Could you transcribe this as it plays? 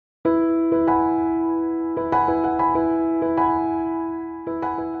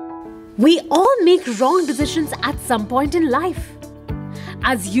We all make wrong decisions at some point in life.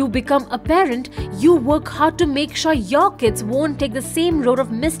 As you become a parent, you work hard to make sure your kids won't take the same road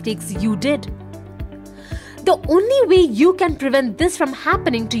of mistakes you did. The only way you can prevent this from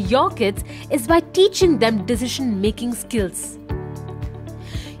happening to your kids is by teaching them decision-making skills.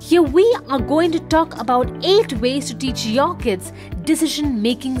 Here we are going to talk about 8 ways to teach your kids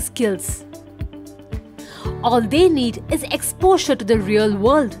decision-making skills. All they need is exposure to the real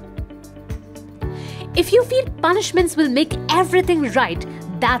world. If you feel punishments will make everything right,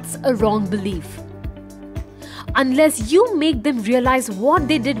 that's a wrong belief. Unless you make them realize what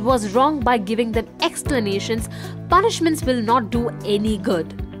they did was wrong by giving them explanations, punishments will not do any good.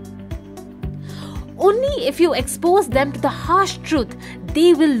 Only if you expose them to the harsh truth,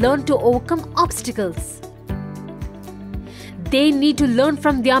 they will learn to overcome obstacles. They need to learn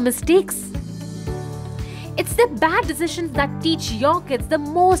from their mistakes. It's the bad decisions that teach your kids the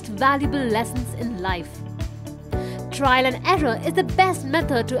most valuable lessons in life. Trial and error is the best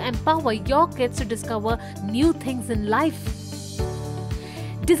method to empower your kids to discover new things in life.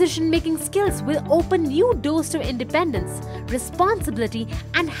 Decision-making skills will open new doors to independence, responsibility,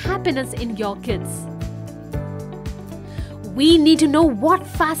 and happiness in your kids. We need to know what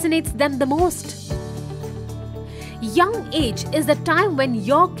fascinates them the most. Young age is the time when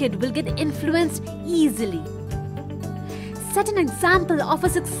your kid will get influenced easily. Set an example of a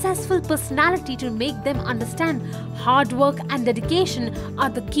successful personality to make them understand hard work and dedication are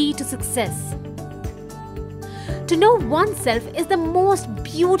the key to success. To know oneself is the most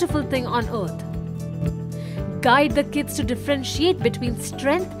beautiful thing on earth. Guide the kids to differentiate between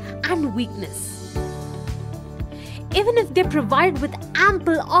strength and weakness. Even if they're provided with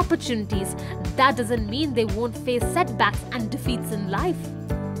ample opportunities, that doesn't mean they won't face setbacks and defeats in life.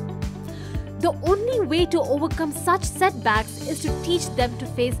 The only way to overcome such setbacks is to teach them to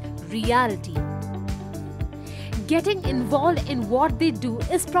face reality. Getting involved in what they do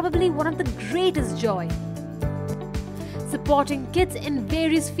is probably one of the greatest joy. Supporting kids in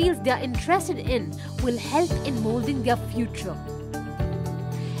various fields they are interested in will help in molding their future.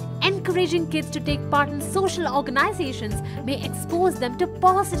 Encouraging kids to take part in social organizations may expose them to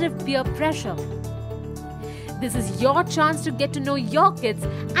positive peer pressure. This is your chance to get to know your kids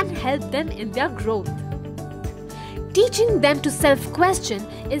and help them in their growth. Teaching them to self-question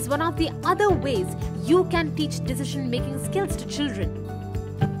is one of the other ways you can teach decision-making skills to children.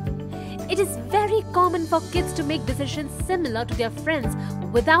 It is very common for kids to make decisions similar to their friends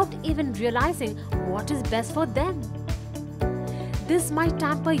without even realizing what is best for them. This might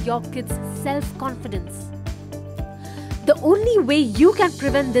tamper your kids' self-confidence. The only way you can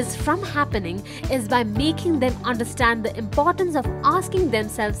prevent this from happening is by making them understand the importance of asking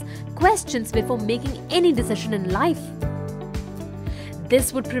themselves questions before making any decision in life.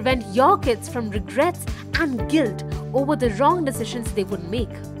 This would prevent your kids from regrets and guilt over the wrong decisions they would make.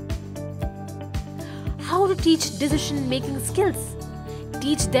 How to teach decision-making skills?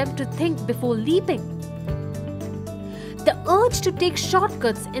 Teach them to think before leaping. The urge to take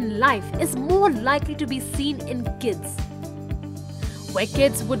shortcuts in life is more likely to be seen in kids, where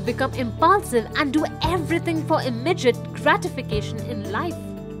kids would become impulsive and do everything for immediate gratification in life.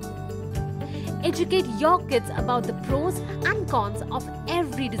 Educate your kids about the pros and cons of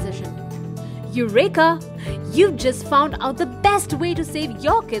every decision. Eureka! You've just found out the best way to save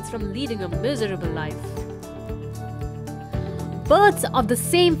your kids from leading a miserable life. Birds of the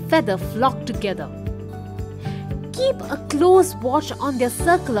same feather flock together. Keep a close watch on their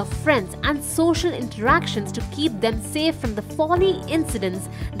circle of friends and social interactions to keep them safe from the folly incidents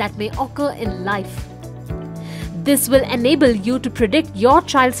that may occur in life. This will enable you to predict your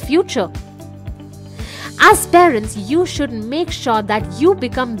child's future. As parents, you should make sure that you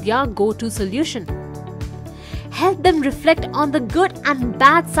become their go-to solution. Help them reflect on the good and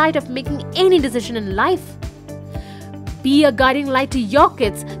bad side of making any decision in life. Be a guiding light to your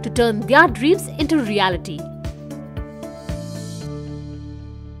kids to turn their dreams into reality.